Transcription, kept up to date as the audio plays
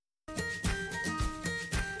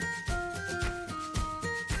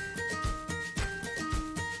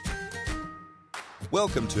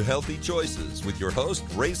Welcome to Healthy Choices with your host,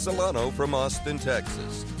 Ray Solano from Austin,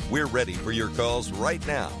 Texas. We're ready for your calls right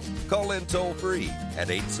now. Call in toll-free at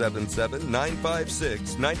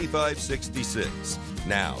 877-956-9566.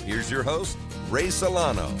 Now, here's your host, Ray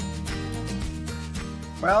Solano.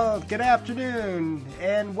 Well, good afternoon,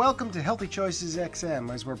 and welcome to Healthy Choices XM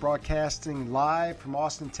as we're broadcasting live from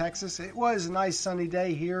Austin, Texas. It was a nice sunny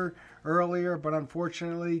day here earlier, but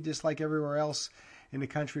unfortunately, just like everywhere else in the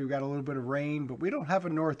country, we got a little bit of rain, but we don't have a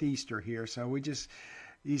northeaster here, so we just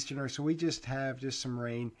have some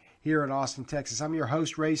rain here in Austin, Texas. I'm your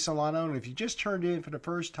host, Ray Solano, and if you just turned in for the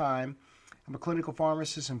first time, I'm a clinical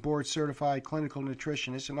pharmacist and board-certified clinical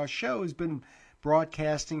nutritionist, and our show has been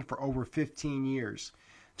broadcasting for over 15 years.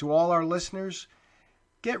 To all our listeners,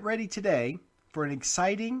 get ready today for an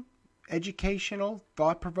exciting, educational,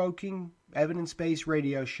 thought-provoking, evidence-based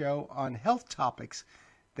radio show on health topics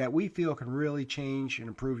that we feel can really change and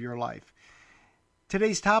improve your life.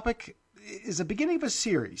 Today's topic is the beginning of a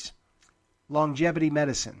series, Longevity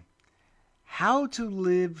Medicine. How to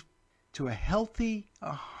live to a healthy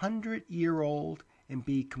 100-year-old and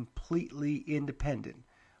be completely independent.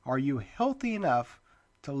 Are you healthy enough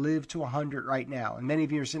to live to 100 right now? And many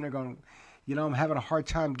of you are sitting there going, I'm having a hard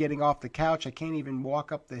time getting off the couch. I can't even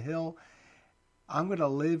walk up the hill. I'm going to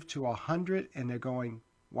live to 100. And they're going,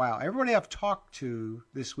 wow. Everybody I've talked to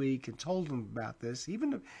this week and told them about this,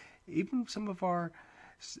 even some of our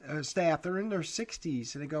staff, they're in their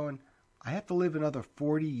 60s, and they're going, I have to live another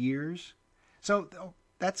 40 years. So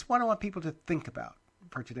that's what I want people to think about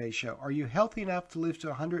for today's show. Are you healthy enough to live to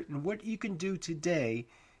 100, and what you can do today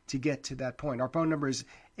to get to that point? Our phone number is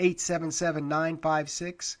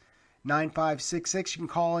 877-956-9566. You can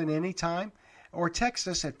call in anytime or text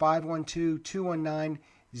us at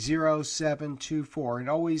 512-219-0724. And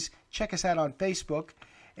always check us out on Facebook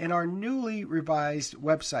and our newly revised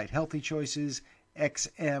website,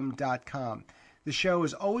 healthychoicesxm.com. The show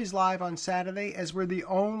is always live on Saturday, as we're the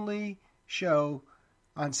only show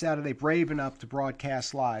on Saturday brave enough to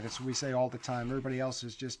broadcast live. That's what we say all the time. Everybody else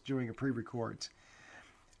is just doing a pre-records.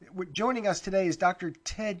 Joining us today is Dr.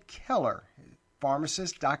 Ted Keller,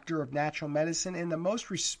 pharmacist, doctor of natural medicine, and the most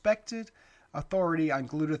respected authority on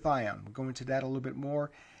glutathione. We'll go into that a little bit more.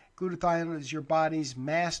 Glutathione is your body's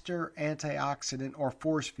master antioxidant or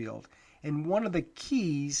force field, and one of the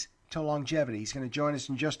keys to longevity. He's going to join us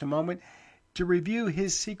in just a moment to review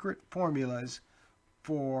his secret formulas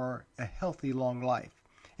for a healthy long life.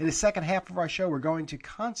 In the second half of our show, we're going to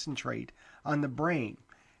concentrate on the brain,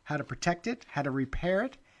 how to protect it, how to repair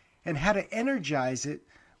it, and how to energize it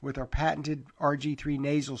with our patented RG3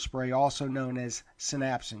 nasal spray, also known as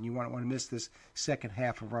Synapsin. You won't want to miss this second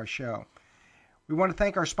half of our show. We want to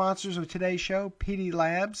thank our sponsors of today's show, PD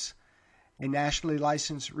Labs, a nationally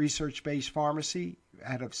licensed research-based pharmacy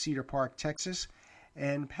out of Cedar Park, Texas,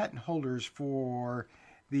 and patent holders for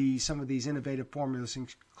some of these innovative formulas,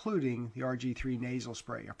 including the RG3 nasal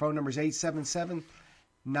spray. Our phone number is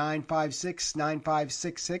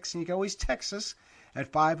 877-956-9566, and you can always text us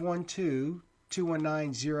at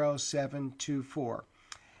 512-219-0724.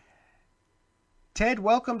 Ted,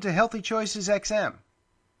 welcome to Healthy Choices XM.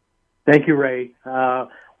 Thank you, Ray.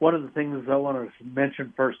 One of the things I want to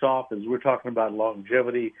mention first off is we're talking about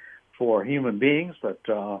longevity for human beings, but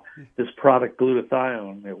this product,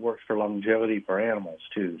 glutathione, it works for longevity for animals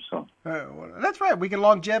too. So that's right. We get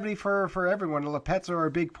longevity for everyone. The pets are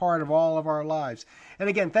a big part of all of our lives. And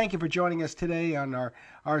again, thank you for joining us today on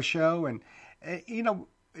our show. And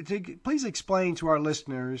please explain to our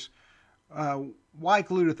listeners why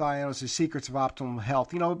glutathione is the secrets of optimal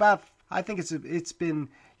health. I think it's been,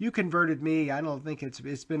 you converted me. I don't think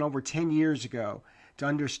it's been over 10 years ago to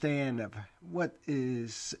understand of what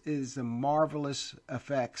is the marvelous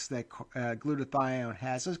effects that glutathione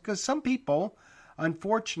has. Because some people,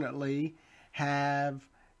 unfortunately, just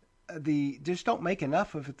don't make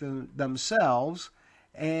enough of it themselves,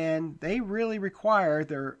 and they really require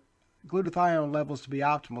their glutathione levels to be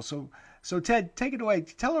optimal. So Ted, take it away.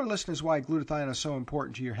 Tell our listeners why glutathione is so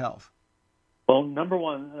important to your health. Well, number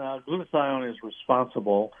one, glutathione is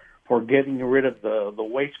responsible for getting rid of the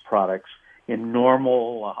waste products in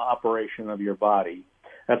normal operation of your body.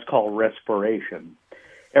 That's called respiration.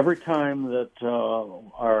 Every time that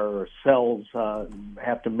our cells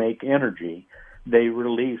have to make energy, they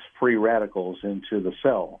release free radicals into the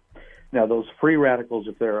cell. Now, those free radicals,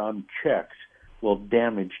 if they're unchecked, will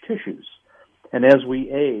damage tissues. And as we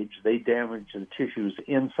age, they damage the tissues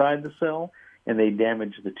inside the cell, and they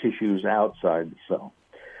damage the tissues outside the cell.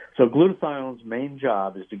 So glutathione's main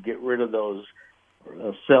job is to get rid of those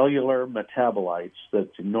cellular metabolites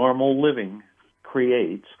that normal living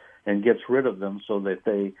creates and gets rid of them so that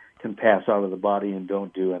they can pass out of the body and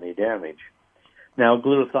don't do any damage. Now,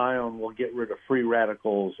 glutathione will get rid of free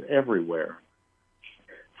radicals everywhere.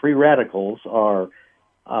 Free radicals are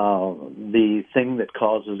the thing that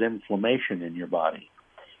causes inflammation in your body.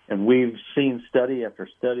 And we've seen study after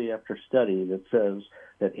study after study that says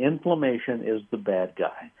that inflammation is the bad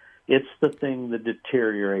guy. It's the thing that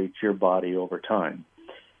deteriorates your body over time.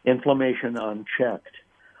 Inflammation unchecked.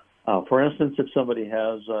 For instance, if somebody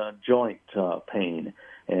has joint pain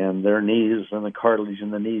and their knees and the cartilage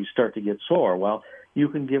in the knees start to get sore, well, you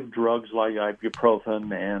can give drugs like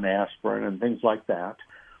ibuprofen and aspirin and things like that.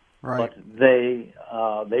 Right. But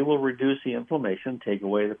they will reduce the inflammation, take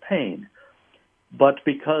away the pain. But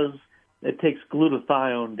because it takes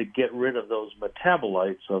glutathione to get rid of those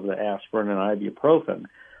metabolites of the aspirin and ibuprofen,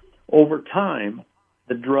 over time,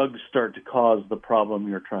 the drugs start to cause the problem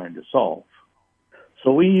you're trying to solve.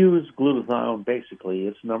 So we use glutathione basically.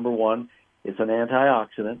 It's number one, it's an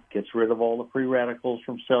antioxidant, gets rid of all the free radicals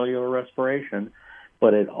from cellular respiration,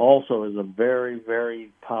 but it also is a very,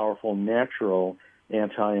 very powerful natural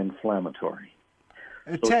anti-inflammatory.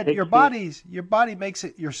 Ted, your body makes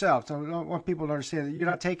it yourself. So I don't want people to understand that you're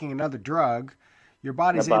not taking another drug. Your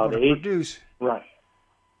body's able to produce. Right.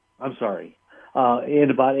 I'm sorry. In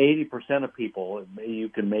about 80% of people, you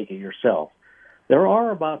can make it yourself. There are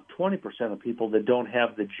about 20% of people that don't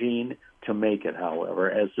have the gene to make it, however,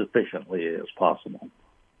 as sufficiently as possible.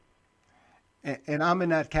 And I'm in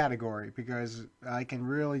that category because I can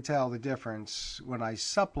really tell the difference when I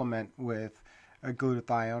supplement with a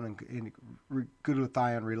glutathione and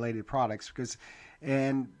glutathione-related products.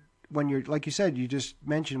 And when you're, like you said, you just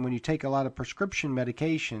mentioned, when you take a lot of prescription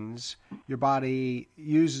medications, your body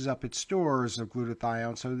uses up its stores of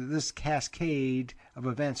glutathione, so this cascade of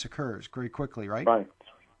events occurs very quickly, right? Right.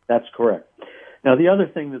 That's correct. Now, the other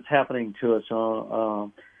thing that's happening to us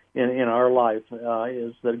in our life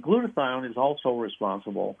is that glutathione is also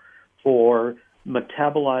responsible for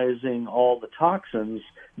metabolizing all the toxins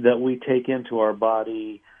that we take into our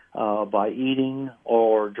body by eating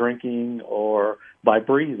or drinking or by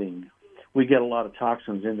breathing. We get a lot of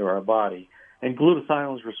toxins into our body. And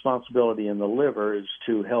glutathione's responsibility in the liver is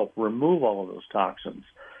to help remove all of those toxins.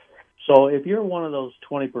 So if you're one of those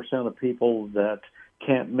 20% of people that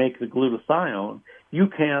can't make the glutathione, you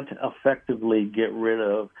can't effectively get rid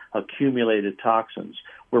of accumulated toxins.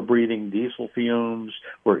 We're breathing diesel fumes,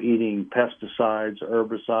 we're eating pesticides,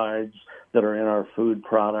 herbicides that are in our food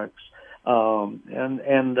products,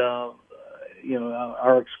 and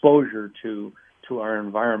our exposure to our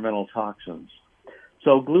environmental toxins.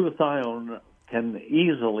 So glutathione can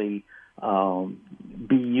easily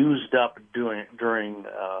be used up during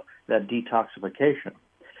that detoxification.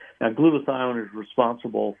 Now, glutathione is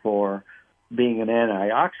responsible for being an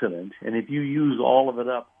antioxidant, and if you use all of it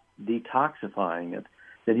up detoxifying it,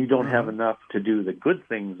 then you don't have enough to do the good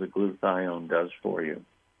things that glutathione does for you.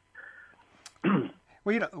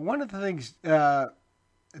 Well, one of the things,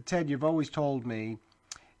 Ted, you've always told me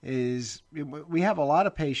is we have a lot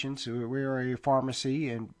of patients. We're a pharmacy,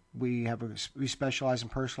 and we specialize in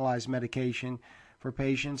personalized medication for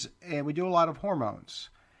patients, and we do a lot of hormones.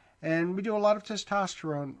 And we do a lot of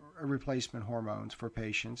testosterone replacement hormones for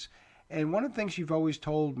patients. And one of the things you've always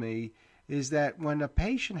told me is that when a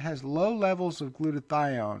patient has low levels of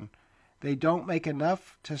glutathione, they don't make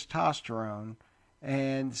enough testosterone,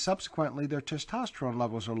 and subsequently their testosterone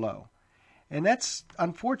levels are low. And that's,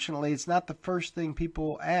 unfortunately, it's not the first thing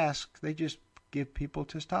people ask. They just give people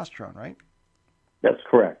testosterone, right? That's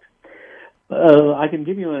correct. I can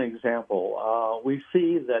give you an example. We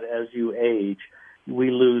see that as you age,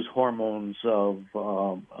 we lose hormones of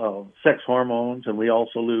sex hormones, and we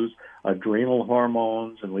also lose adrenal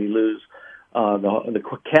hormones, and we lose the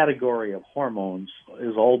category of hormones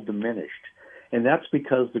is all diminished. And that's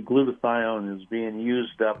because the glutathione is being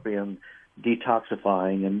used up in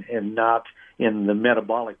detoxifying and not in the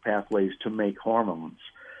metabolic pathways to make hormones.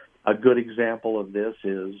 A good example of this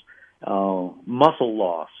is muscle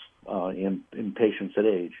loss in patients at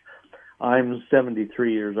age. I'm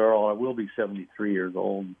 73 years old. I will be 73 years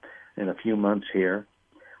old in a few months here.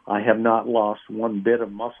 I have not lost one bit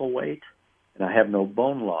of muscle weight, and I have no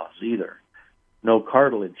bone loss either. No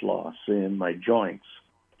cartilage loss in my joints.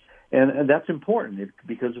 And that's important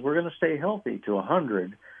because if we're going to stay healthy to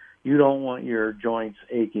 100, you don't want your joints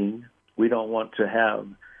aching. We don't want to have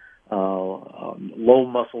low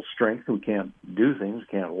muscle strength. We can't do things,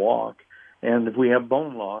 can't walk. And if we have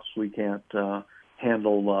bone loss, we can't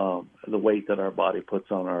handle the weight that our body puts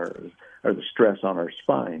on or the stress on our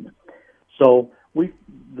spine. So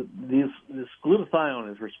this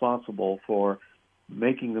glutathione is responsible for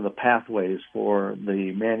making the pathways for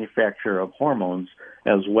the manufacture of hormones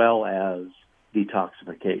as well as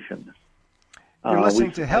detoxification. You're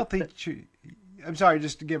listening to Healthy... I'm sorry,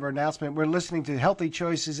 just to give our announcement. We're listening to Healthy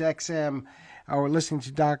Choices XM. We're listening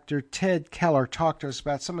to Dr. Ted Keller talk to us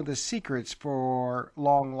about some of the secrets for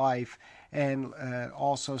long life and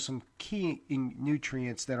also some key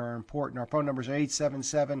nutrients that are important. Our phone numbers are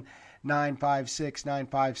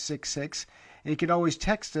 877-956-9566. And you can always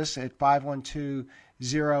text us at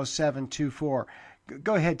 512-0724.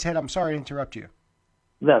 Go ahead, Ted. I'm sorry to interrupt you.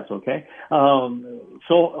 That's okay. So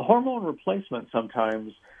hormone replacement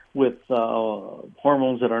sometimes with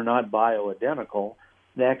hormones that are not bioidentical,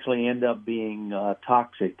 they actually end up being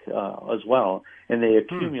toxic as well, and they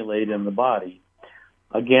accumulate in the body.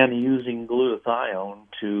 Again, using glutathione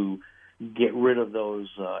to get rid of those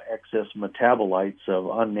excess metabolites of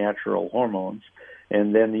unnatural hormones,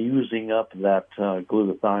 and then using up that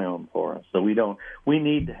glutathione for us. So we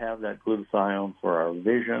need to have that glutathione for our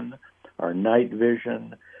vision, our night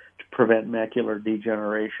vision, to prevent macular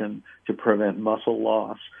degeneration, to prevent muscle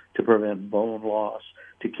loss, to prevent bone loss,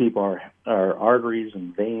 to keep our arteries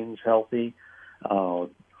and veins healthy. Our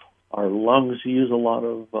lungs use a lot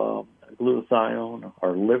of glutathione.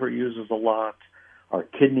 Our liver uses a lot. Our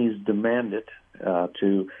kidneys demand it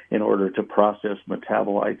in order to process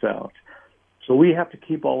metabolites out. So we have to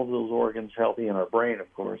keep all of those organs healthy, and our brain,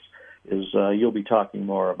 of course, is you'll be talking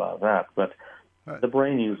more about that. But the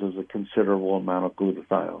brain uses a considerable amount of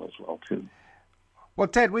glutathione as well, too. Well,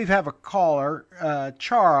 Ted, we have a caller.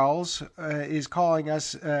 Charles is calling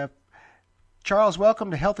us. Charles,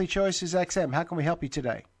 welcome to Healthy Choices XM. How can we help you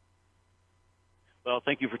today? Well,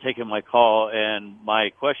 thank you for taking my call. And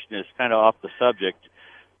my question is kind of off the subject,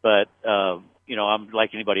 but, I'm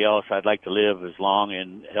like anybody else. I'd like to live as long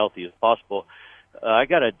and healthy as possible. I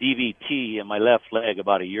got a DVT in my left leg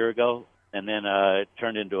about a year ago, and then it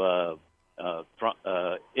turned into a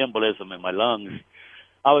embolism in my lungs.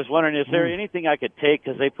 I was wondering, is there anything I could take,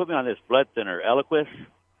 because they put me on this blood thinner, Eliquis.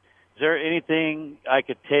 Is there anything I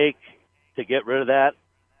could take to get rid of that?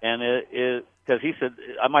 And because he said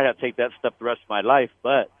I might have to take that stuff the rest of my life,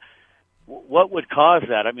 but what would cause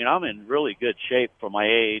that? I mean, I'm in really good shape for my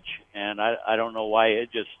age, and I don't know why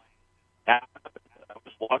it just happened. I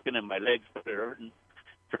was walking and my legs were hurting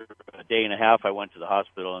for a day and a half. I went to the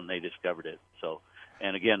hospital, and they discovered it. So,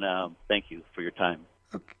 and again, thank you for your time.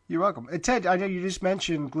 Okay, you're welcome. Ted, I know you just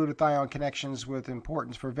mentioned glutathione connections with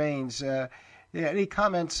importance for veins. Any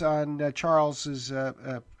comments on Charles's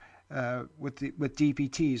with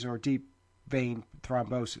DVTs or deep vein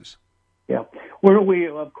thrombosis? Yeah. Well,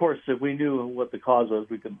 of course, if we knew what the cause was,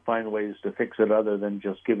 we could find ways to fix it other than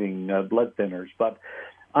just giving blood thinners. But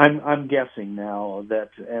I'm guessing now that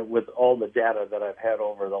with all the data that I've had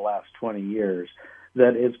over the last 20 years,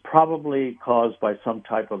 that it's probably caused by some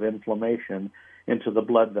type of inflammation into the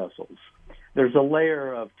blood vessels. There's a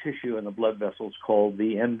layer of tissue in the blood vessels called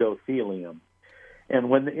the endothelium. And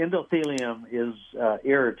when the endothelium is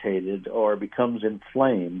irritated or becomes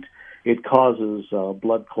inflamed, it causes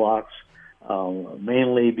blood clots,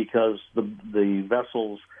 mainly because the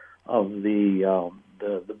vessels of the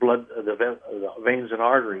veins and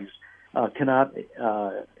arteries cannot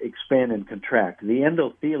expand and contract. The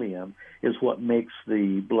endothelium is what makes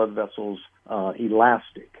the blood vessels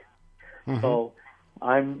elastic. Mm-hmm. So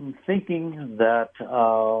I'm thinking that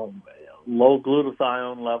low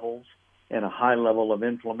glutathione levels and a high level of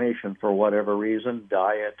inflammation for whatever reason,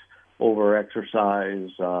 diet,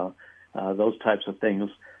 over-exercise, those types of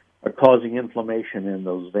things, are causing inflammation in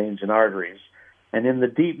those veins and arteries. And in the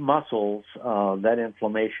deep muscles, that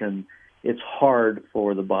inflammation, it's hard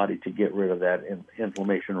for the body to get rid of that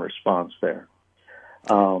inflammation response there.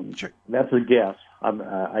 Sure. That's a guess.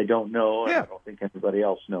 I don't know. Yeah. I don't think anybody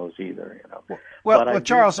else knows either. Well,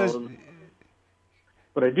 Charles says.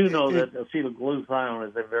 But I do know that acetylglutathione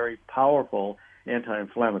is a very powerful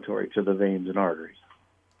anti-inflammatory to the veins and arteries.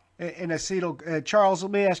 And Charles,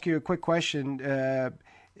 let me ask you a quick question.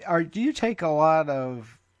 Do you take a lot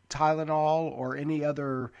of Tylenol or any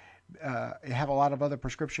other? Have a lot of other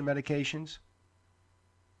prescription medications?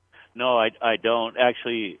 No, I don't.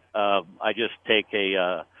 Actually, I just take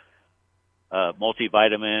a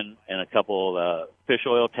multivitamin and a couple fish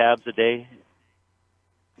oil tabs a day,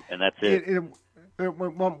 and that's it.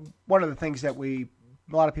 One of the things that a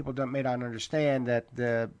lot of people may not understand, that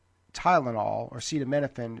the Tylenol or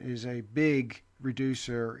acetaminophen is a big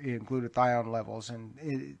reducer in glutathione levels,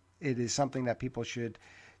 and it is something that people should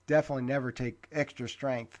definitely never take extra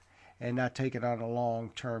strength and not take it on a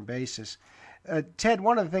long-term basis. Ted,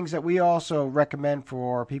 one of the things that we also recommend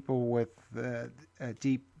for people with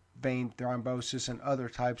deep vein thrombosis and other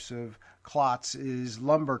types of clots is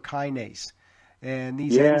lumbar kinase. And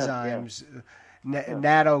these enzymes,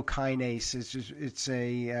 nattokinase, it's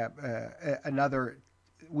another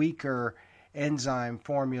weaker enzyme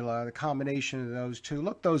formula, the combination of those two.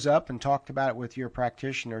 Look those up and talk about it with your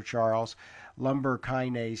practitioner, Charles. Lumbar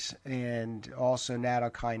kinase and also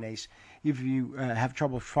nattokinase. If you have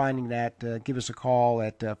trouble finding that, give us a call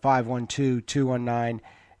at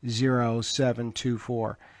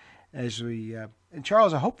 512-219-0724. And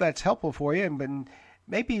Charles, I hope that's helpful for you. But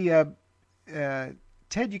maybe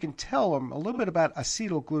Ted, you can tell them a little bit about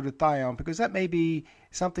acetylglutathione, because that may be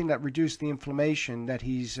something that reduced the inflammation that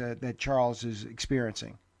that Charles is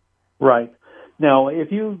experiencing. Right. Now,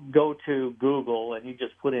 if you go to Google and you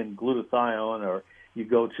just put in glutathione, or you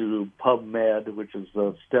go to PubMed, which is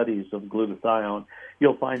the studies of glutathione,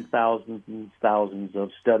 you'll find thousands and thousands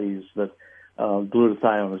of studies that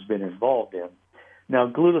glutathione has been involved in. Now,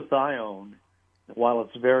 glutathione, while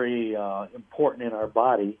it's very important in our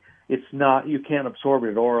body, it's not, you can't absorb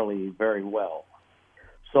it orally very well.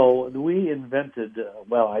 So we invented,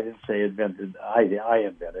 I didn't say invented, I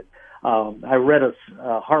invented. I read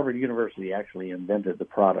Harvard University actually invented the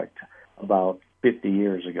product about 50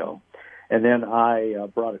 years ago. And then I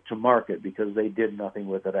brought it to market because they did nothing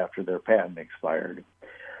with it after their patent expired.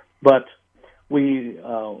 But we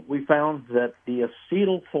found that the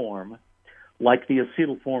acetyl form, like the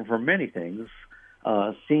acetyl form for many things,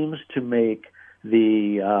 seems to make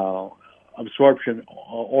the absorption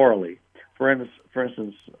orally. For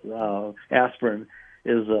instance, aspirin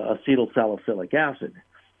is acetyl salicylic acid.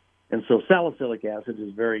 And so salicylic acid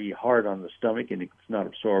is very hard on the stomach and it's not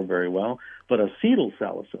absorbed very well. But acetyl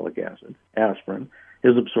salicylic acid, aspirin,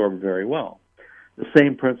 is absorbed very well. The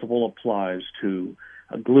same principle applies to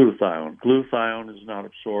glutathione. Glutathione is not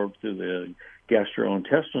absorbed through the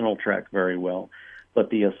gastrointestinal tract very well, but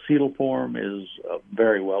the acetyl form is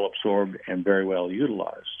very well absorbed and very well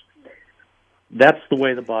utilized. That's the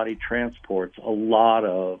way the body transports a lot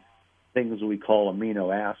of things we call amino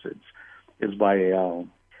acids, is by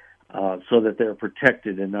so that they're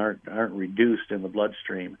protected and aren't reduced in the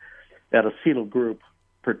bloodstream. That acetyl group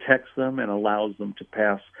protects them and allows them to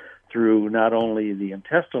pass through not only the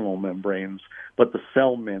intestinal membranes, but the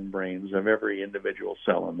cell membranes of every individual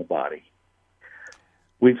cell in the body.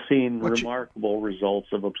 We've seen remarkable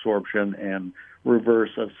results of absorption and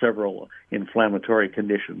reverse of several inflammatory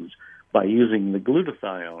conditions by using the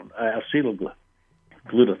glutathione,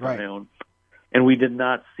 acetylglutathione, right. And we did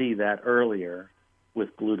not see that earlier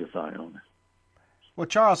with glutathione. Well,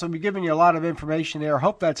 Charles, I've been giving you a lot of information there. I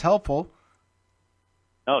hope that's helpful.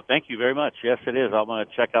 Oh, thank you very much. Yes, it is. I'm going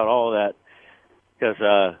to check out all of that because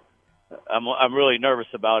I'm really nervous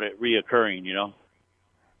about it reoccurring, you know.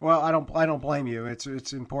 Well, I don't blame you.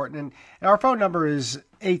 It's important. And our phone number is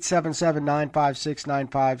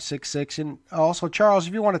 877-956-9566. And also, Charles,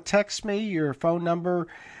 if you want to text me your phone number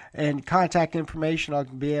and contact information, I'll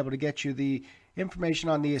be able to get you the information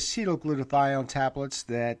on the acetylglutathione tablets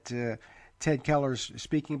that Ted Keller's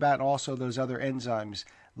speaking about, and also those other enzymes,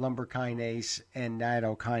 lumbar kinase and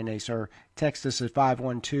nattokinase. Or text us at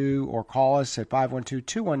 512 or call us at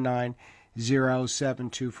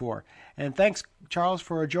 512-219-0724. And thanks, Charles,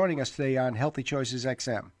 for joining us today on Healthy Choices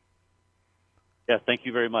XM. Yeah, thank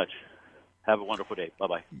you very much. Have a wonderful day.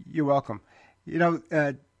 Bye-bye. You're welcome. You know,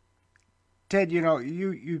 Ted, you know,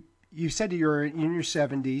 you said you're in your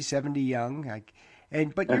 70s, 70 young,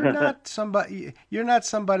 but you're not somebody. You're not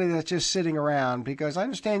somebody that's just sitting around, because I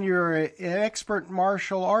understand you're an expert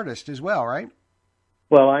martial artist as well, right?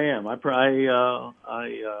 Well, I am. I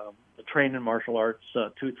train in martial arts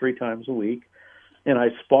 2-3 times a week, and I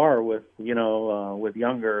spar with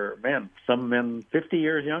younger men. Some men 50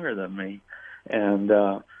 years younger than me, and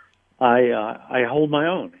I hold my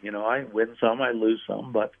own. You know, I win some, I lose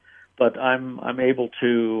some, but I'm able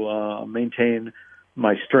to maintain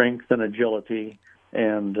my strength and agility,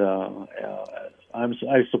 and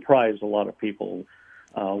I surprise a lot of people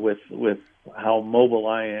with how mobile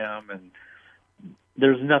I am, and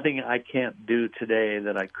there's nothing I can't do today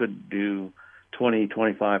that I couldn't do 20,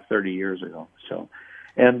 25, 30 years ago. So,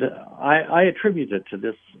 and I attribute it to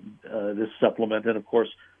this supplement, and of course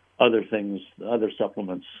other things, other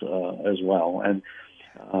supplements as well. And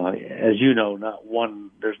as you know,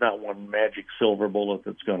 there's not one magic silver bullet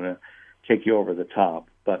that's going to take you over the top.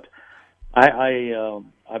 But I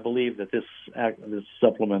believe that this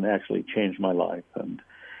supplement actually changed my life, and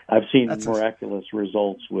I've seen miraculous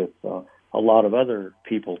results with a lot of other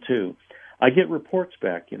people too. I get reports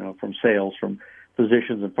back, from sales from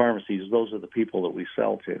physicians and pharmacies. Those are the people that we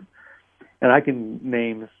sell to, and I can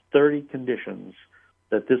name 30 conditions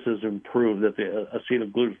that this has improved, that the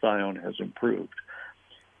acetylglutathione has improved.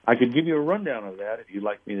 I could give you a rundown of that if you'd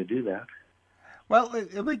like me to do that. Well,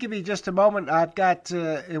 let me give you just a moment. I've got,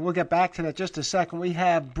 and we'll get back to that just a second. We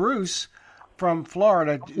have Bruce from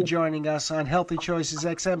Florida joining us on Healthy Choices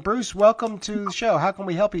XM. Bruce, welcome to the show. How can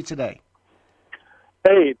we help you today?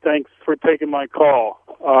 Hey, thanks for taking my call.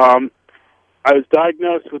 I was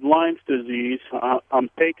diagnosed with Lyme's disease. I'm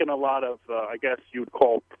taking a lot of, I guess you would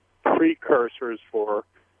call precursors for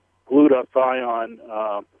glutathione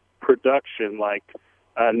production, like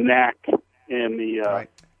NAC and the right.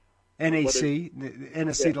 NAC,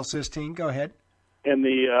 N-acetylcysteine. Go ahead. And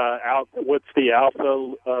the what's the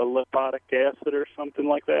alpha lipoic acid or something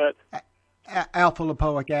like that? Alpha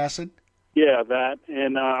lipoic acid. Yeah, that.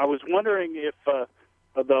 And I was wondering if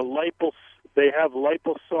they have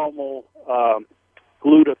liposomal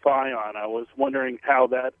glutathione. I was wondering how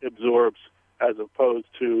that absorbs as opposed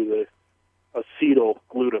to the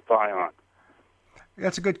acetylglutathione.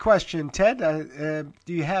 That's a good question. Ted,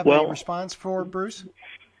 do you have a response for Bruce?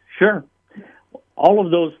 Sure. All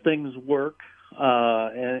of those things work,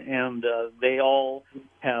 and they all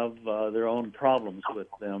have their own problems with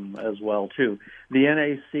them as well, too. The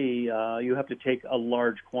NAC, you have to take a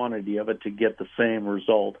large quantity of it to get the same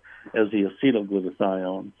result as the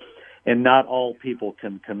acetylglutathione, and not all people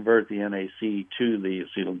can convert the NAC to the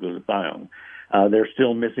acetylglutathione. They're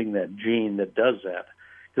still missing that gene that does that,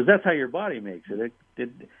 because that's how your body makes it.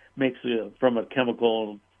 It makes it from a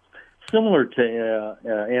chemical similar to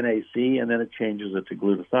NAC, and then it changes it to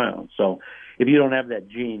glutathione. So if you don't have that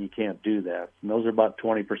gene, you can't do that. And those are about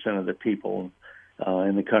 20% of the people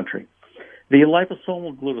in the country. The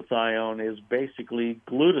liposomal glutathione is basically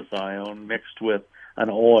glutathione mixed with an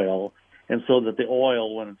oil, and so that the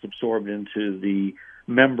oil, when it's absorbed into the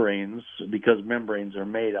membranes, because membranes are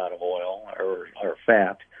made out of oil or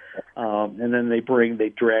fat, and then they drag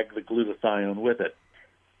the glutathione with it.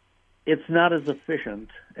 It's not as efficient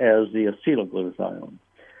as the acetylglutathione.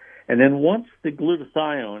 And then once the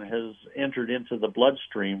glutathione has entered into the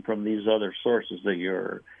bloodstream from these other sources that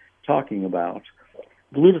you're talking about,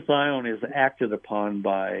 glutathione is acted upon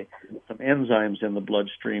by some enzymes in the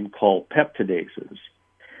bloodstream called peptidases.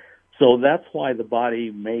 So that's why the body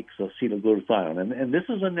makes acetylglutathione. And this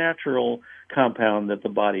is a natural compound that the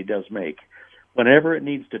body does make. Whenever it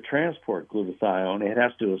needs to transport glutathione, it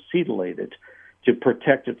has to acetylate it to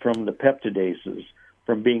protect it from the peptidases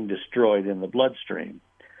from being destroyed in the bloodstream.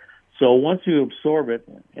 So once you absorb it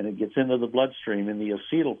and it gets into the bloodstream in the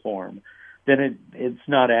acetyl form, then it's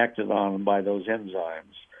not acted on by those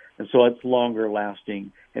enzymes. And so it's longer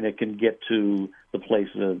lasting, and it can get to the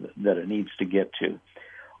places that it needs to get to.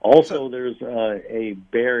 Also, there's a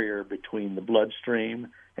barrier between the bloodstream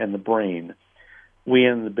and the brain. We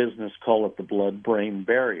in the business call it the blood-brain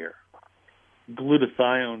barrier.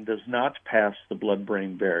 Glutathione does not pass the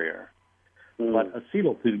blood-brain barrier, but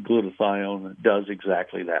acetylglutathione does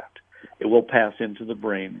exactly that. It will pass into the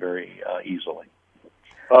brain very easily.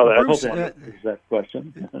 Oh, I hope that answers that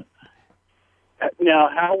question. Now,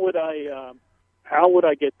 how would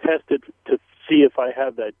I get tested to see if I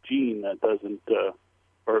have that gene that doesn't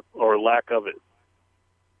or lack of it?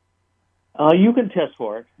 You can test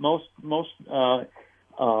for it. Most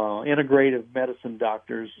integrative medicine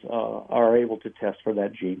doctors are able to test for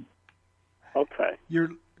that gene. Okay.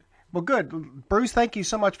 Well, good. Bruce, thank you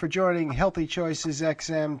so much for joining Healthy Choices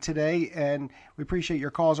XM today, and we appreciate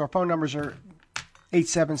your calls. Our phone numbers are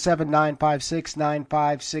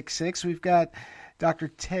 877-956-9566. We've got Dr.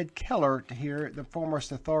 Ted Keller here, the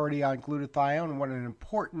foremost authority on glutathione, and what an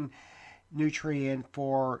important nutrient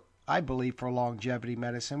for, I believe, for longevity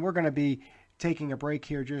medicine. We're going to be taking a break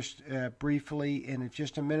here just briefly in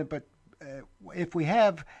just a minute, but if we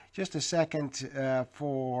have just a second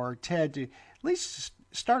for Ted to at least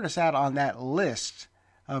start us out on that list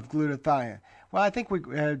of glutathione. Well, I think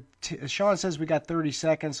Sean says we got 30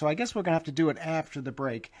 seconds, so I guess we're going to have to do it after the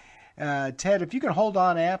break. Ted, if you can hold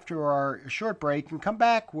on after our short break and come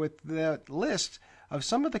back with the list of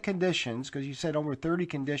some of the conditions, because you said over 30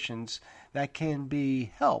 conditions that can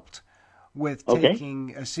be helped with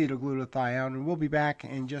taking acetylglutathione, and we'll be back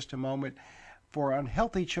in just a moment for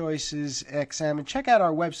Healthy Choices XM. And check out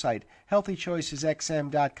our website,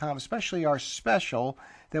 healthychoicesxm.com, especially our special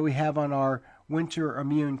that we have on our winter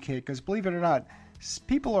immune kit, because believe it or not,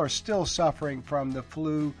 people are still suffering from the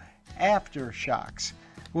flu aftershocks.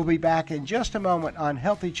 We'll be back in just a moment on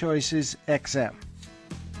Healthy Choices XM.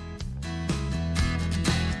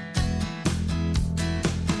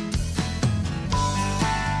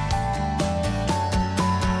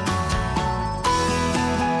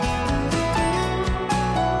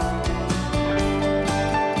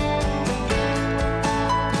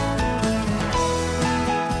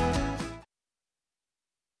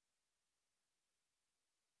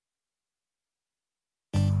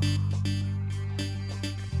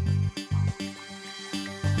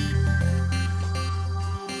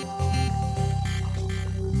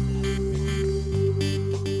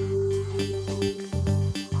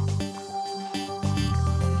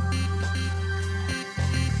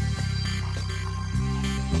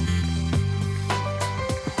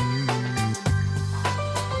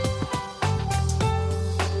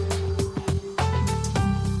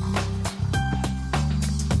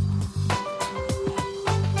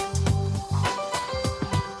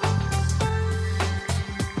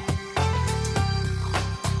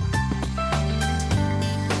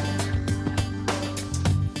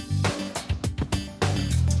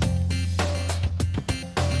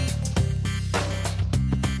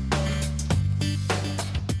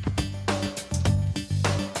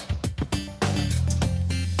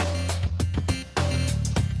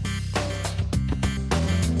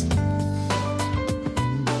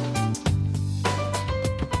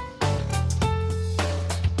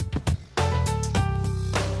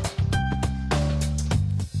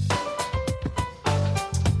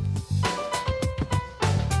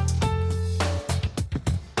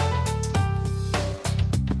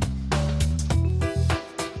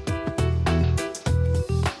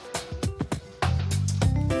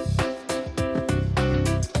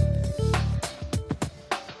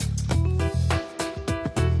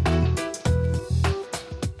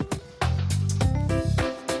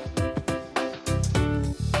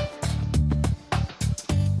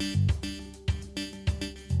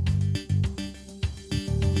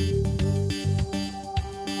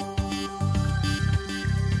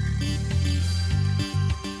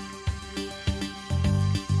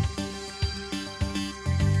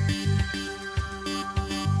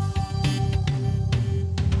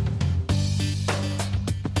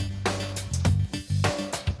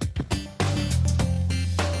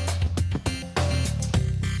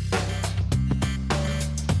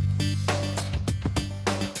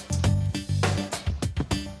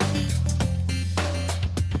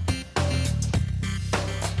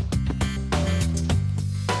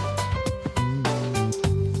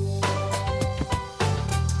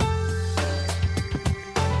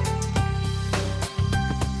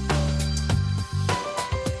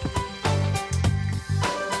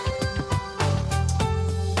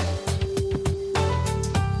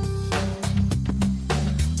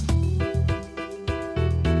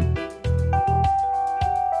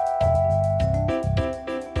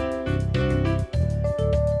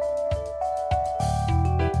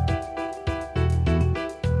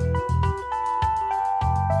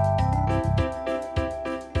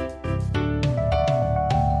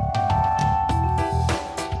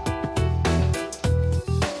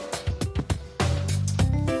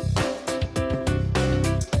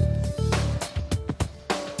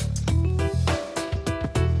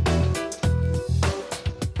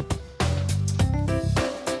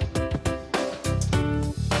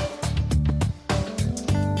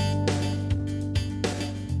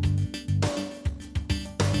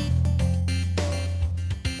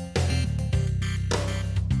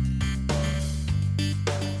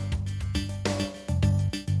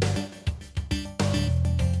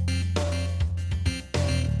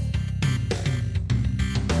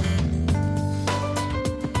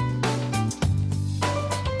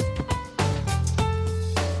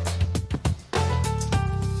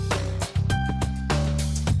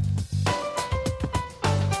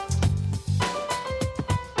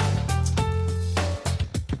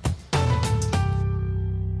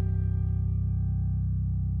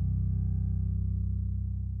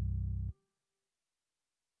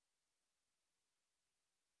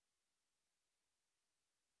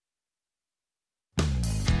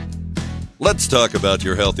 Let's talk about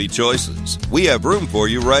your healthy choices. We have room for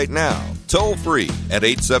you right now. Toll free at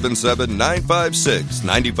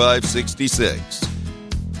 877-956-9566.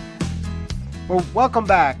 Well, welcome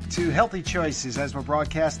back to Healthy Choices as we're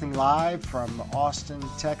broadcasting live from Austin,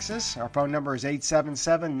 Texas. Our phone number is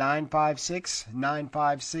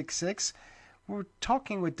 877-956-9566. We're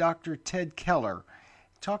talking with Dr. Ted Keller,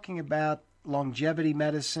 talking about longevity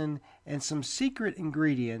medicine and some secret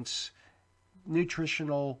ingredients,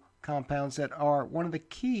 nutritional compounds that are one of the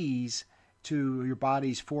keys to your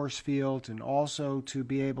body's force field and also to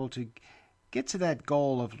be able to get to that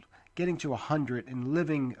goal of getting to 100 and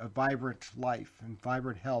living a vibrant life and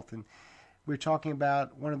vibrant health. And we're talking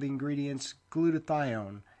about one of the ingredients,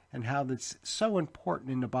 glutathione, and how that's so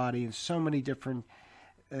important in the body in so many different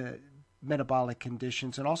metabolic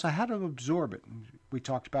conditions, and also how to absorb it. We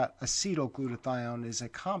talked about acetylglutathione is a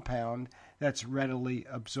compound that's readily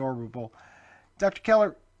absorbable. Dr.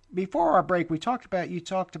 Keller, before our break, you talked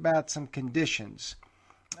about some conditions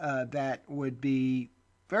that would be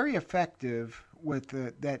very effective with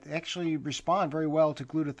that actually respond very well to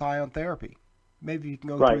glutathione therapy. Maybe you can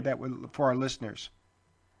go through that for our listeners.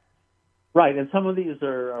 Right, and some of these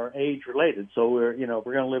are age related. So we're if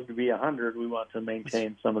we're going to live to be 100, we want to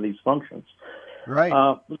maintain some of these functions. Right.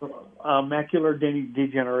 Macular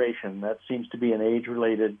degeneration, that seems to be an age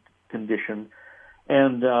related condition,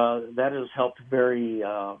 and that has helped very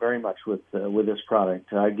much with this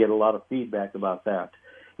product. I get a lot of feedback about that.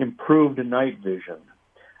 Improved night vision.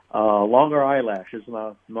 Longer eyelashes.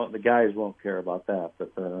 Now, the guys won't care about that,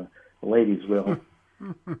 but the ladies will.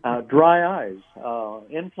 Dry eyes.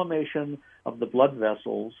 Inflammation of the blood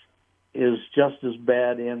vessels is just as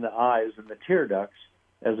bad in the eyes and the tear ducts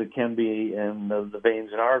as it can be in the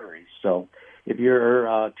veins and arteries. So if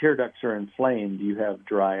your tear ducts are inflamed, you have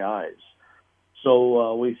dry eyes.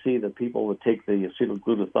 So we see that people that take the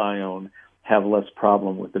acetylglutathione have less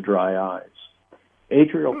problem with the dry eyes.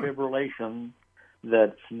 Atrial fibrillation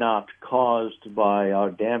that's not caused by a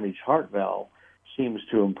damaged heart valve seems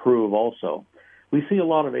to improve also. We see a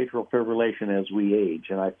lot of atrial fibrillation as we age,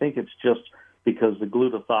 and I think it's just because the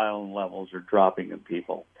glutathione levels are dropping in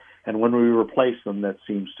people. And when we replace them, that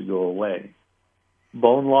seems to go away.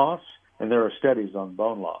 Bone loss, and there are studies on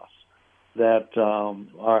bone loss that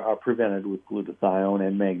are prevented with glutathione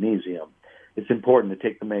and magnesium. It's important to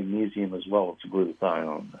take the magnesium as well as the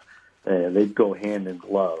glutathione. They go hand in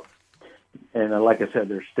glove. And like I said,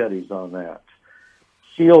 there's studies on that.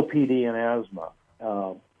 COPD and asthma.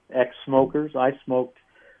 Ex-smokers. I smoked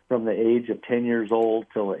from the age of 10 years old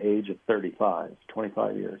till the age of 35,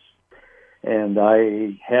 25 years. And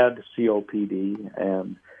I had COPD,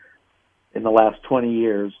 and in the last 20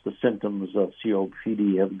 years, the symptoms of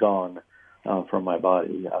COPD have gone from my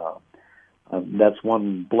body. That's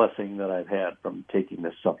one blessing that I've had from taking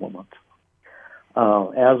this supplement.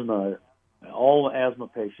 Asthma. All asthma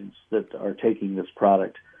patients that are taking this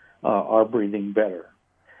product are breathing better.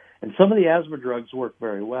 And some of the asthma drugs work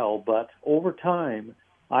very well, but over time,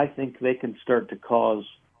 I think they can start to cause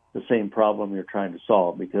the same problem you're trying to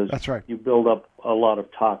solve because that's right. You build up a lot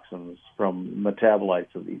of toxins from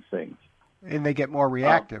metabolites of these things. And they get more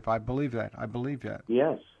reactive. I believe that.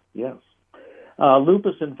 Yes.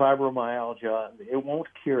 Lupus and fibromyalgia, it won't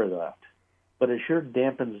cure that, but it sure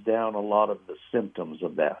dampens down a lot of the symptoms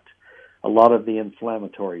of that. A lot of the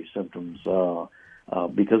inflammatory symptoms, because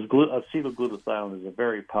acetylglutathione is a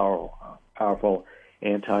very powerful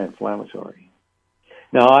anti-inflammatory.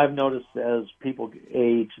 Now, I've noticed as people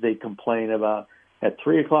age, they complain about at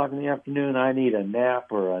 3 o'clock in the afternoon, I need a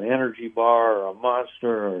nap or an energy bar or a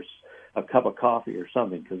Monster or a cup of coffee or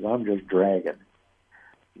something because I'm just dragging.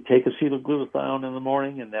 You take acetylglutathione in the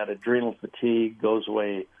morning and that adrenal fatigue goes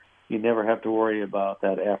away. You never have to worry about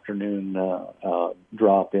that afternoon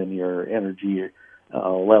drop in your energy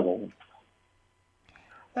level.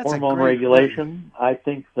 That's hormone regulation. I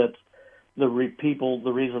think that the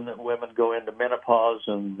reason that women go into menopause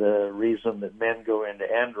and the reason that men go into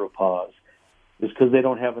andropause is because they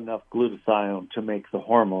don't have enough glutathione to make the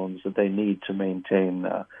hormones that they need to maintain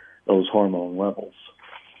those hormone levels.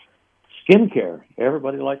 Skincare.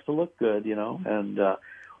 Everybody likes to look good, and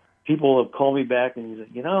people have called me back and said,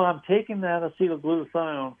 I'm taking that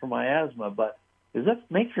acetylglutathione for my asthma, but does that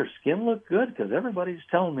make your skin look good? Because everybody's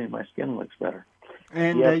telling me my skin looks better.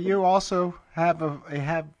 And you also have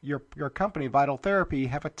your company, Vital Therapy,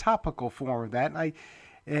 have a topical form of that.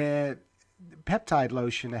 And peptide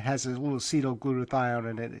lotion that has a little acetylglutathione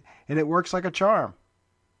in it, and it works like a charm.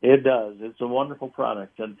 It does. It's a wonderful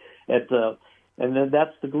product, and then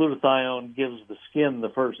that's the glutathione gives the skin the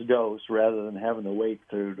first dose rather than having to wait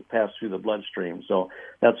to pass through the bloodstream. So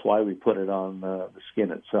that's why we put it on the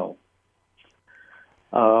skin itself.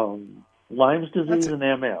 Lyme's disease and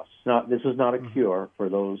MS. This is not a cure for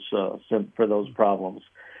those problems,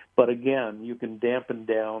 but again, you can dampen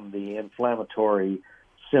down the inflammatory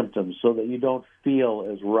symptoms so that you don't feel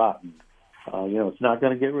as rotten. It's not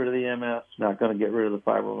going to get rid of the MS, not going to get rid of the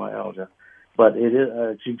fibromyalgia, but it is,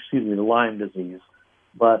 the Lyme disease,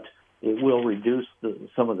 but it will reduce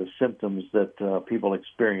some of the symptoms that people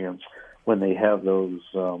experience when they have those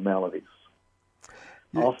maladies.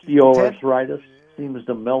 Osteoarthritis seems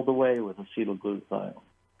to melt away with acetylglutathione.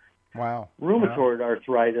 Wow. Rheumatoid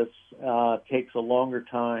arthritis takes a longer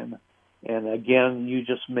time, and again, you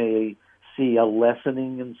just may see a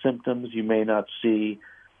lessening in symptoms. You may not see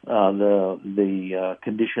the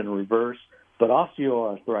condition reverse, but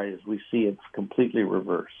osteoarthritis, we see it's completely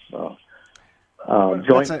reversed.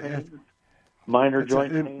 Joint pain, minor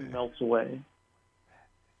joint pain melts away.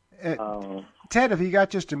 Ted, if you got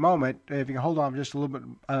just a moment, if you can hold on just a little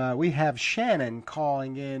bit, we have Shannon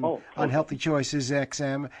calling in on Healthy Choices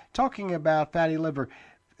XM, talking about fatty liver.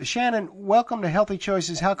 Shannon, welcome to Healthy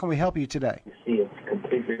Choices. How can we help you today? See, it's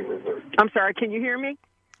completely reversed. I'm sorry, can you hear me?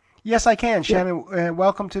 Yes, I can. Shannon,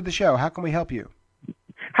 welcome to the show. How can we help you?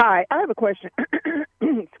 Hi, I have a question.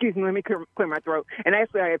 Excuse me, let me clear my throat. And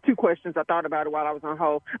actually, I have two questions. I thought about it while I was on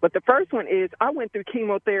hold. But the first one is, I went through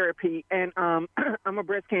chemotherapy, and I'm a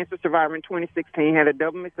breast cancer survivor in 2016, had a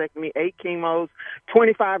double mastectomy, 8 chemos,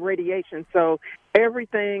 25 radiations. So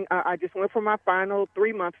everything, I just went for my final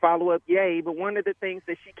 3-month follow-up, yay. But one of the things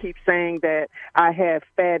that she keeps saying that I have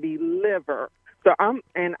fatty liver. So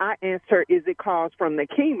I asked her, is it caused from the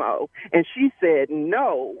chemo? And she said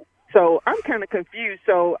no. So I'm kind of confused.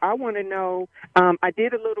 So I want to know, I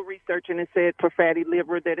did a little research, and it said for fatty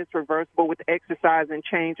liver that it's reversible with exercise and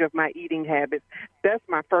change of my eating habits. That's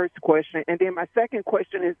my first question. And then my second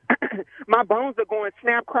question is, my bones are going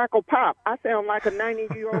snap, crackle, pop. I sound like a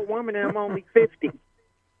 90-year-old woman, and I'm only 50.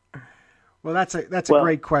 Well, that's a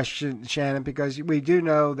great question, Shannon, because we do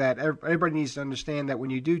know that everybody needs to understand that when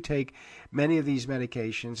you do take many of these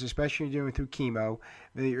medications, especially when you're doing through chemo,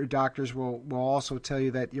 your doctors will also tell you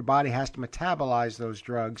that your body has to metabolize those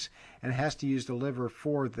drugs and has to use the liver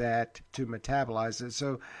for that to metabolize it.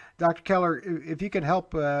 So, Dr. Keller, if you can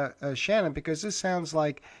help Shannon, because this sounds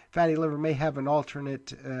like fatty liver may have an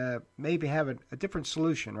alternate, maybe have a different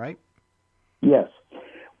solution, right? Yes.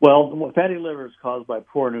 Well, fatty liver is caused by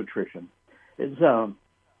poor nutrition. It's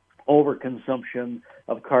overconsumption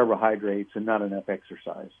of carbohydrates and not enough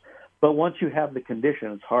exercise. But once you have the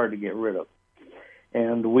condition, it's hard to get rid of.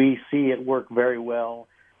 And we see it work very well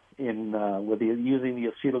using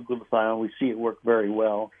the acetylglutathione. We see it work very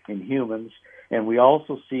well in humans. And we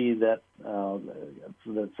also see that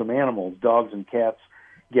some animals, dogs and cats,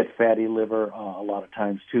 get fatty liver a lot of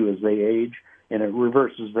times too as they age. And it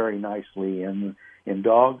reverses very nicely in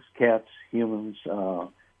dogs, cats, humans.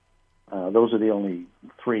 Those are the only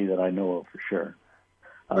 3 that I know of for sure.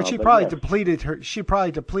 But she probably depleted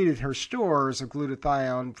her stores of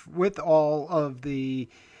glutathione with all of the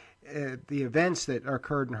events that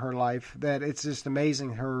occurred in her life. That it's just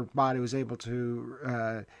amazing her body was able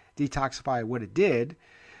to detoxify what it did.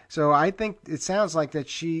 So I think it sounds like that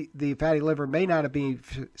the fatty liver may not have been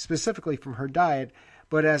specifically from her diet,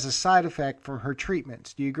 but as a side effect from her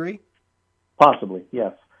treatments. Do you agree? Possibly,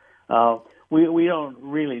 yes. We don't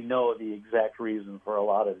really know the exact reason for a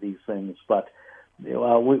lot of these things, but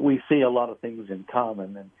we see a lot of things in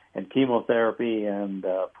common, and chemotherapy and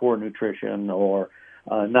poor nutrition or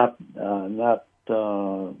not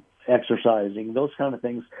exercising, those kind of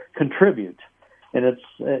things contribute. And it's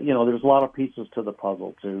there's a lot of pieces to the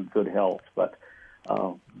puzzle to good health, but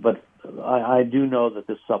I do know that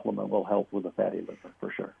this supplement will help with the fatty liver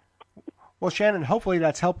for sure. Well, Shannon, hopefully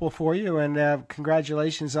that's helpful for you, and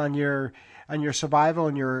congratulations on your survival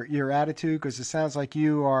and your attitude, because it sounds like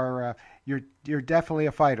you are you're definitely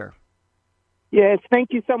a fighter. Yes, thank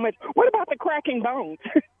you so much. What about the cracking bones?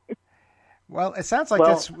 Well, it sounds like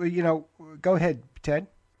that's Go ahead, Ted.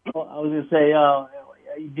 Well, I was going to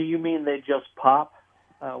say, do you mean they just pop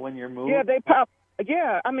when you're moving? Yeah, they pop.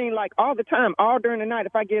 Yeah, I mean, like all the time, all during the night.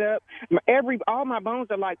 If I get up, all my bones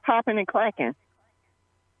are like popping and cracking.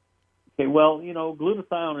 Okay, well,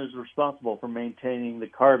 glutathione is responsible for maintaining the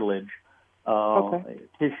cartilage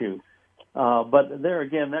tissue. But there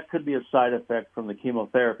again, that could be a side effect from the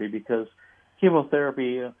chemotherapy, because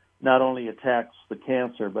chemotherapy not only attacks the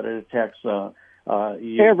cancer, but it attacks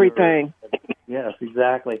everything. Yes,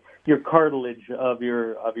 exactly. Your cartilage of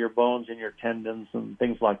your bones and your tendons and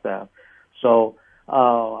things like that. So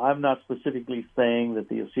I'm not specifically saying that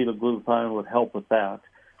the acetylglutathione would help with that,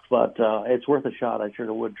 but it's worth a shot. I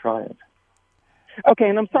sure would try it. Okay,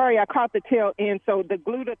 and I'm sorry I caught the tail end. So the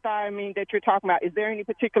glutathione that you're talking about, is there any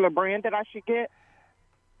particular brand that I should get?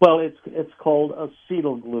 Well, it's called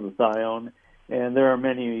acetylglutathione, and there are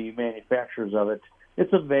many manufacturers of it.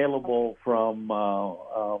 It's available from,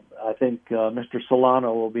 I think Mr.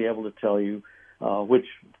 Solano will be able to tell you which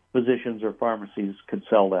physicians or pharmacies could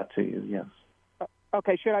sell that to you, yes.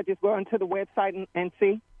 Okay, should I just go onto the website and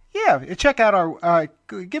see? Yeah, check out our,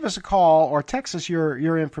 give us a call or text us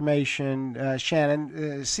your information, Shannon,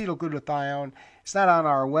 acetylglutathione. It's not on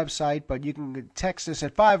our website, but you can text us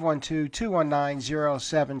at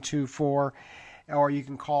 512-219-0724, or you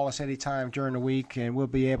can call us anytime during the week, and we'll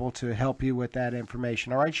be able to help you with that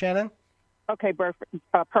information. All right, Shannon? Okay, perfect.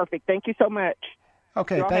 Thank you so much.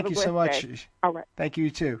 Okay, thank you so much. Day. All right. Thank you,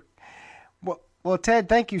 too. Well, Ted,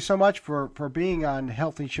 thank you so much for being on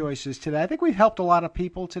Healthy Choices today. I think we've helped a lot of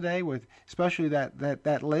people today with especially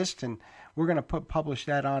that list, and we're going to publish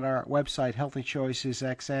that on our website, Healthy Choices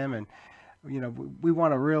XM. And, we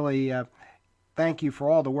want to really thank you for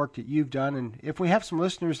all the work that you've done. And if we have some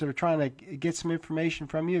listeners that are trying to get some information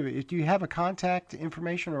from you, do you have a contact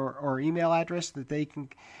information or email address that they can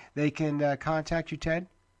contact you, Ted?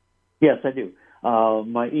 Yes, I do.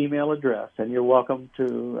 My email address, and you're welcome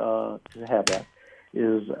to have that,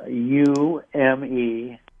 is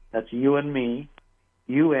UME, that's you and me,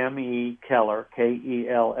 UME Keller,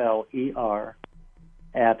 KELLER,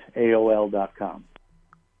 @AOL.com.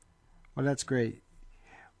 Well, that's great.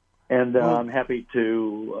 And I'm happy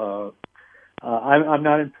to, I'm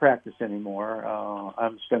not in practice anymore.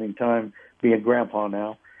 I'm spending time being a grandpa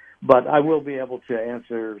now. But I will be able to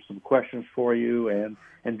answer some questions for you and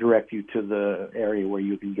direct you to the area where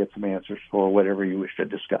you can get some answers for whatever you wish to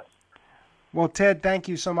discuss. Well, Ted, thank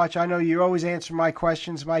you so much. I know you always answer my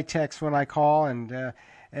questions, my texts when I call, and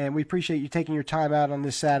we appreciate you taking your time out on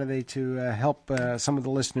this Saturday to help some of the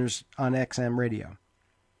listeners on XM Radio.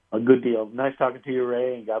 A good deal. Nice talking to you,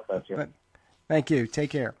 Ray, and God bless you. Thank you. Take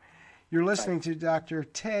care. You're listening to Dr.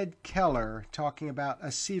 Ted Keller talking about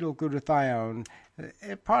acetylglutathione,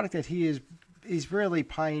 a product that he's really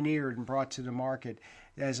pioneered and brought to the market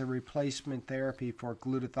as a replacement therapy for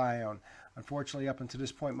glutathione. Unfortunately, up until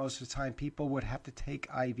this point, most of the time, people would have to take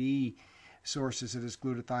IV sources of this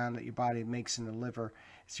glutathione that your body makes in the liver.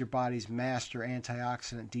 It's your body's master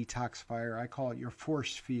antioxidant detoxifier. I call it your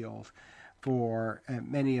force field for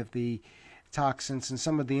many of the toxins and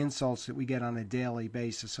some of the insults that we get on a daily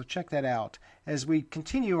basis. So check that out. As we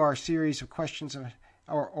continue our series of questions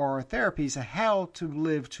or therapies of how to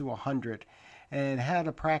live to 100 and how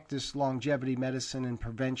to practice longevity medicine and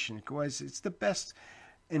prevention, because it's the best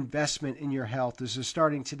investment in your health. This is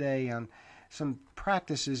starting today on some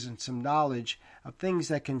practices and some knowledge of things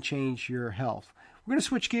that can change your health. We're going to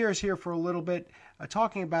switch gears here for a little bit,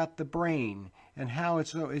 talking about the brain and how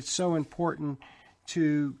it's so important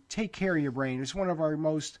to take care of your brain. It's one of our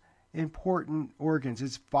most important organs.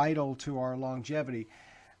 It's vital to our longevity.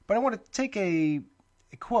 But I want to take a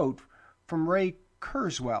quote from Ray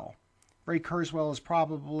Kurzweil. Ray Kurzweil is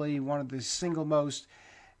probably one of the single most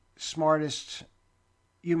smartest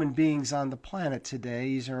human beings on the planet today.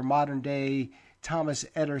 He's our modern day Thomas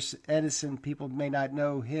Edison. People may not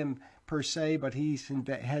know him per se, but he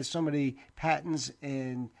has so many patents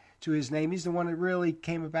to his name. He's the one that really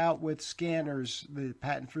came about with scanners, the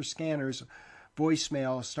patent for scanners.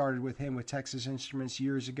 Voicemail started with him with Texas Instruments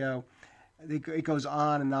years ago. It goes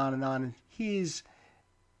on and on and on. And he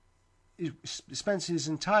spends his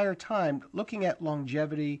entire time looking at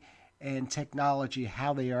longevity and technology,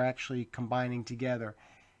 how they are actually combining together.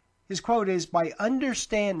 His quote is, "By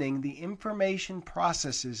understanding the information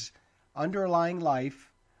processes underlying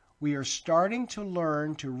life, we are starting to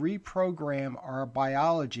learn to reprogram our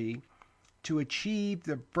biology to achieve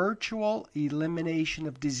the virtual elimination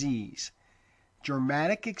of disease,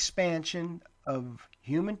 dramatic expansion of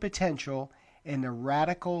human potential, and a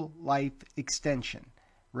radical life extension."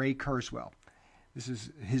 Ray Kurzweil. This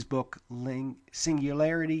is his book,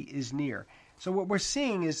 Singularity is Near. So what we're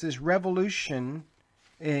seeing is this revolution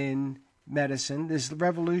in medicine, this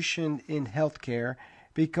revolution in healthcare,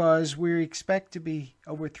 because we expect to be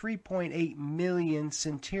over 3.8 million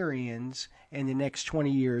centurions in the next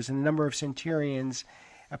 20 years, and the number of centurions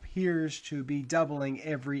appears to be doubling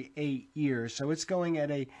every 8 years. So it's going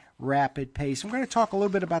at a rapid pace. I'm going to talk a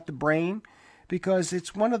little bit about the brain, because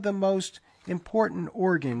it's one of the most important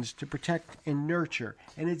organs to protect and nurture,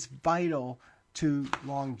 and it's vital to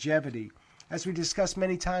longevity. As we discussed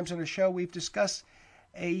many times on the show, we've discussed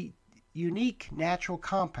a unique natural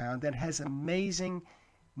compound that has amazing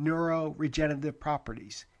neuroregenerative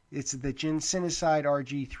properties. It's the ginsenoside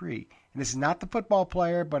RG3. And this is not the football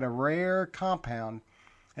player, but a rare compound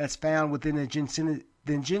that's found within the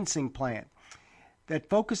ginseng plant that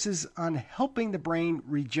focuses on helping the brain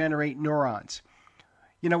regenerate neurons.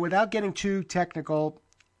 Without getting too technical,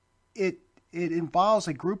 it involves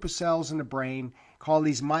a group of cells in the brain called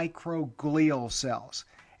these microglial cells.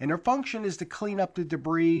 And their function is to clean up the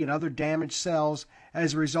debris and other damaged cells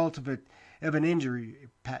as a result of an injury,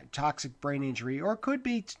 toxic brain injury, or it could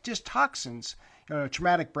be just toxins,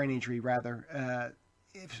 traumatic brain injury rather,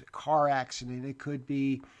 if a car accident, it could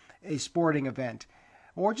be a sporting event,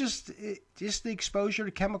 or just the exposure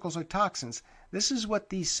to chemicals or toxins. This is what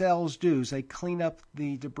these cells do, is they clean up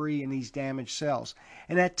the debris in these damaged cells.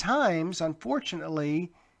 And at times,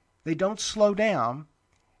 unfortunately, they don't slow down,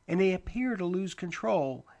 and they appear to lose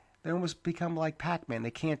control. They almost become like Pac-Man.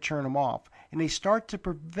 They can't turn them off. And they start to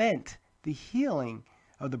prevent the healing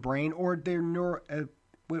of the brain, or their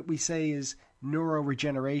what we say is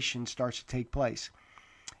neuroregeneration starts to take place.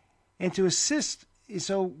 And to assist, this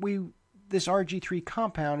RG3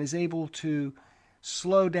 compound is able to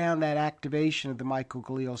slow down that activation of the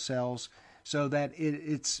microglial cells so that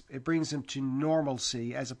it brings them to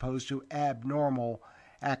normalcy as opposed to abnormal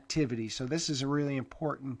activity. So this is a really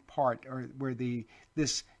important part, or where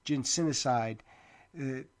this ginsenoside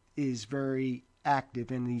is very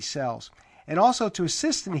active in these cells. And also to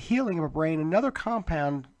assist in the healing of a brain, another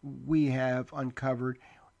compound we have uncovered,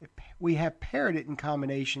 we have paired it in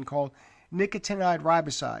combination called nicotinamide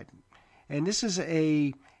riboside. And this is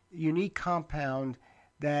a unique compound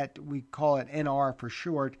that we call it NR for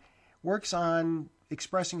short, works on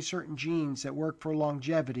expressing certain genes that work for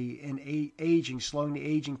longevity and aging, slowing the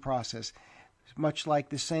aging process, much like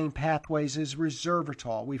the same pathways as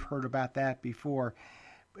resveratrol. We've heard about that before.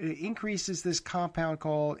 It increases this compound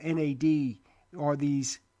called NAD, or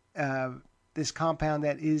this compound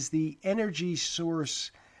that is the energy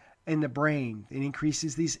source in the brain. It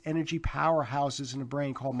increases these energy powerhouses in the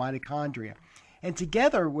brain called mitochondria. And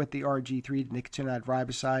together with the RG3, the nicotinamide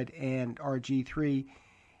riboside, and RG3,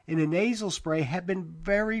 in a nasal spray have been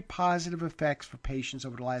very positive effects for patients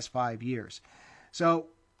over the last 5 years. So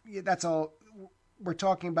that's all. We're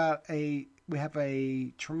talking about we have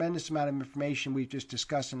a tremendous amount of information we've just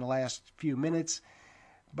discussed in the last few minutes.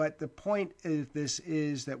 But the point of this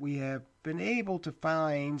is that we have been able to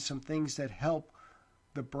find some things that help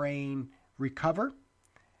the brain recover.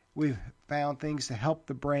 We've found things to help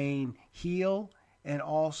the brain heal and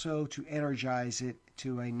also to energize it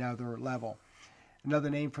to another level. Another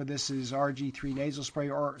name for this is RG3 nasal spray,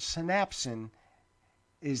 or Synapsin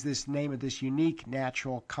is this name of this unique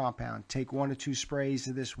natural compound. Take 1 to 2 sprays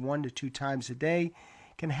of this 1 to 2 times a day.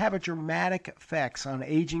 Can have a dramatic effects on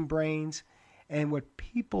aging brains and with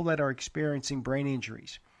people that are experiencing brain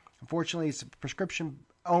injuries. Unfortunately, it's a prescription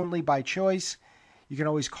only by choice. You can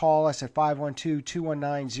always call us at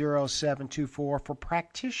 512-219-0724 for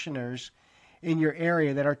practitioners in your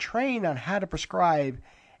area that are trained on how to prescribe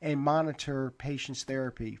and monitor patients'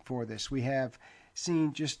 therapy for this. We have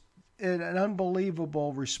seen just an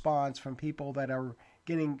unbelievable response from people that are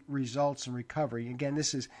getting results in recovery. Again,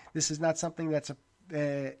 this is not something that's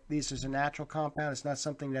this is a natural compound. It's not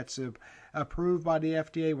something that's approved by the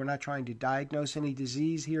FDA. We're not trying to diagnose any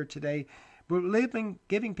disease here today, but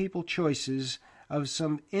giving people choices of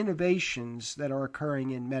some innovations that are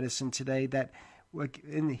occurring in medicine today, that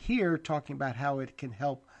in here talking about how it can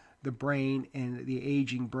help the brain and the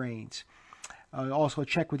aging brains. Also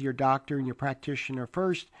check with your doctor and your practitioner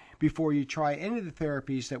first before you try any of the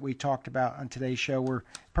therapies that we talked about on today's show. The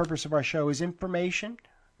purpose of our show is information.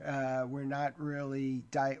 We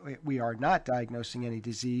are not diagnosing any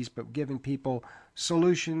disease, but giving people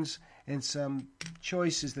solutions and some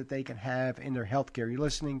choices that they can have in their healthcare. You're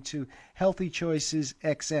listening to Healthy Choices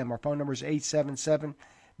XM. Our phone number is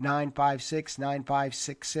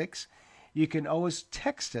 877-956-9566. You can always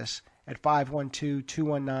text us at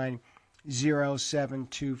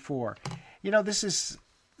 512-219-0724.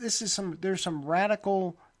 There's some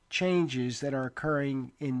radical changes that are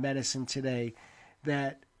occurring in medicine today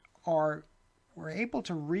that we're able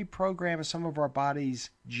to reprogram some of our body's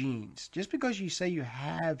genes. Just because you say you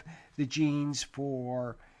have the genes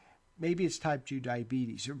for, maybe it's type 2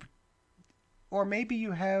 diabetes, or maybe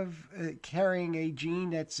you have carrying a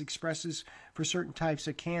gene that expresses for certain types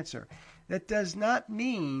of cancer, that does not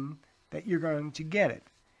mean that you're going to get it.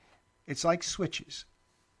 It's like switches,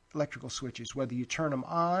 electrical switches, whether you turn them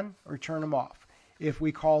on or turn them off. If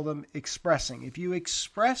we call them expressing. If you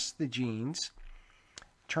express the genes,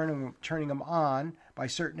 turning them on by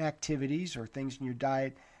certain activities or things in your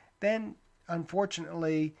diet, then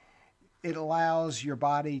unfortunately it allows your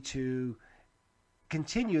body to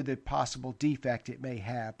continue the possible defect it may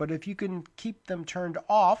have. But if you can keep them turned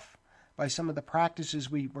off by some of the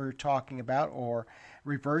practices we were talking about or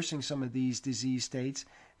reversing some of these disease states,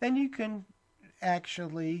 then you can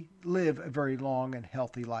actually live a very long and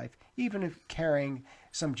healthy life, even if carrying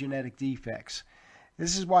some genetic defects.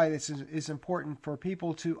 This is why this is important for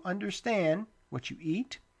people to understand what you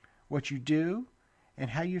eat, what you do, and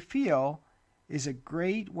how you feel is a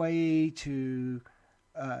great way to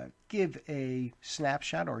give a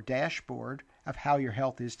snapshot or dashboard of how your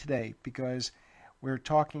health is today, because we're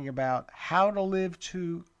talking about how to live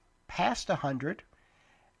to past 100,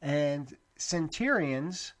 and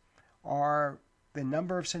centurions are the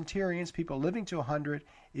number of centurions, people living to 100,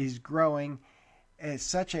 is growing at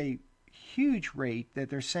such a huge rate that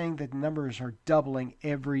they're saying that the numbers are doubling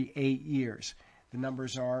every 8 years. The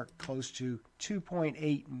numbers are close to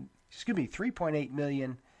 3.8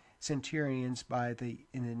 million centurions in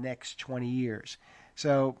the next 20 years.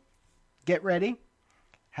 So get ready.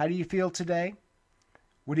 How do you feel today?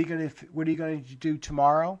 What are you going to do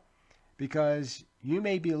tomorrow? Because you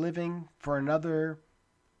may be living for another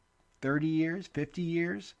 30 years, 50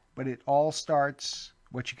 years, but it all starts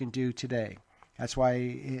what you can do today. That's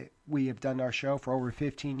why we have done our show for over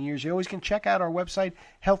 15 years. You always can check out our website,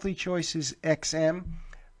 Healthy Choices XM,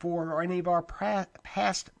 for any of our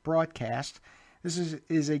past broadcasts. This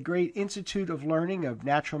is a great institute of learning of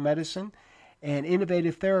natural medicine and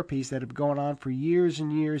innovative therapies that have gone on for years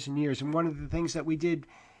and years and years. And one of the things that we did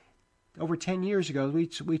over 10 years ago,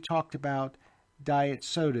 we talked about diet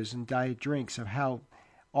sodas and diet drinks, of how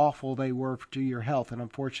awful they were to your health. And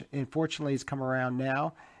unfortunately, it's come around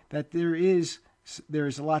now that there is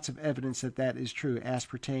lots of evidence that is true.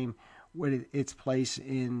 Aspartame, with its place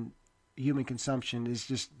in human consumption,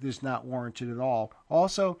 is not warranted at all.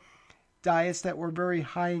 Also, diets that were very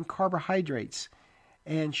high in carbohydrates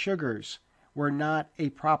and sugars were not a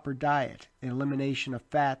proper diet. Elimination of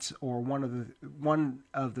fats, or one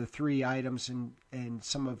of the three items in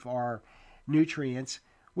some of our nutrients,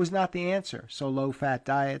 was not the answer. So low-fat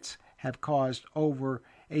diets have caused over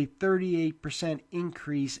a 38%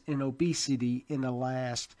 increase in obesity in the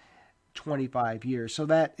last 25 years. So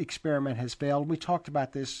that experiment has failed. We talked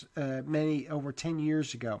about this over 10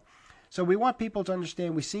 years ago. So we want people to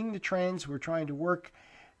understand we're seeing the trends. We're trying to work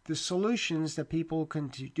the solutions that people can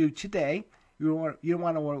do today. You don't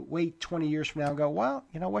want to wait 20 years from now and go, well,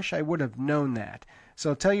 I wish I would have known that.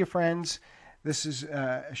 So tell your friends. This is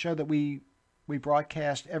a show that we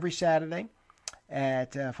broadcast every Saturday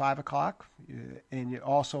at 5 o'clock. And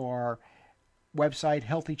also our website,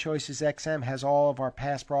 Healthy Choices XM, has all of our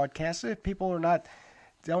past broadcasts. If people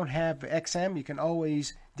don't have XM, you can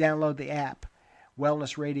always download the app.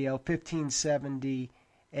 Wellness Radio 1570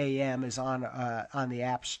 AM is on the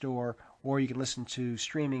App Store, or you can listen to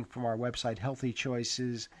streaming from our website,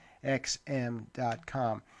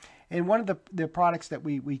 healthychoicesxm.com. And one of the products that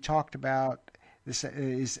we talked about is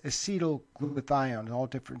acetyl glutathione, all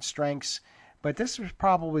different strengths. But this is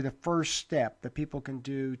probably the first step that people can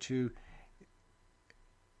do to,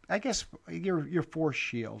 I guess, your force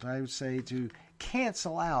shield, I would say, to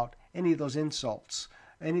cancel out any of those insults,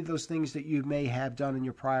 any of those things that you may have done in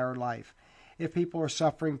your prior life. If people are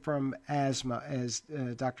suffering from asthma, as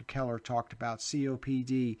Dr. Keller talked about,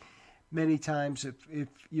 COPD, many times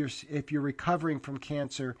if you're recovering from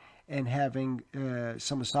cancer and having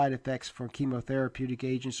some side effects from chemotherapeutic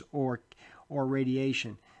agents or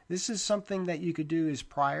radiation, this is something that you could do is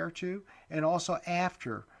prior to and also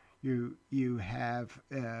after you have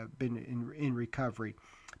been in recovery.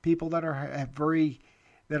 People that are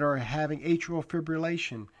having atrial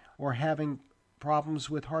fibrillation or having problems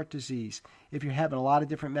with heart disease, if you're having a lot of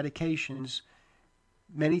different medications,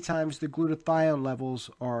 many times the glutathione levels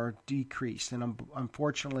are decreased, and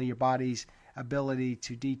unfortunately your body's ability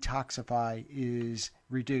to detoxify is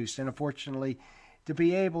reduced. And unfortunately, to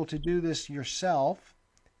be able to do this yourself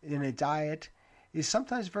in a diet is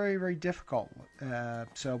sometimes very, very difficult.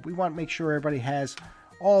 So we want to make sure everybody has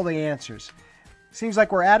all the answers. Seems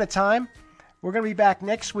like we're out of time. We're going to be back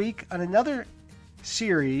next week on another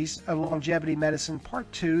series of Longevity Medicine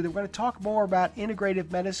Part 2. We're going to talk more about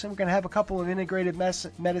integrative medicine. We're going to have a couple of integrative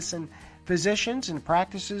medicine physicians and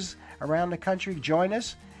practices around the country join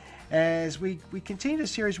us as we continue the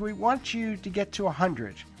series. We want you to get to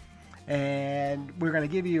 100. And we're going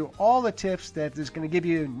to give you all the tips that is going to give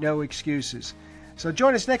you no excuses. So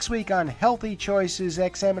join us next week on Healthy Choices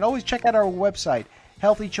XM. And always check out our website,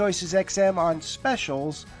 Healthy Choices XM, on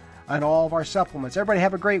specials on all of our supplements. Everybody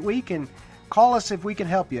have a great week, and call us if we can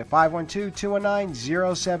help you,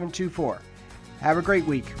 512-219-0724. Have a great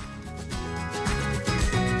week.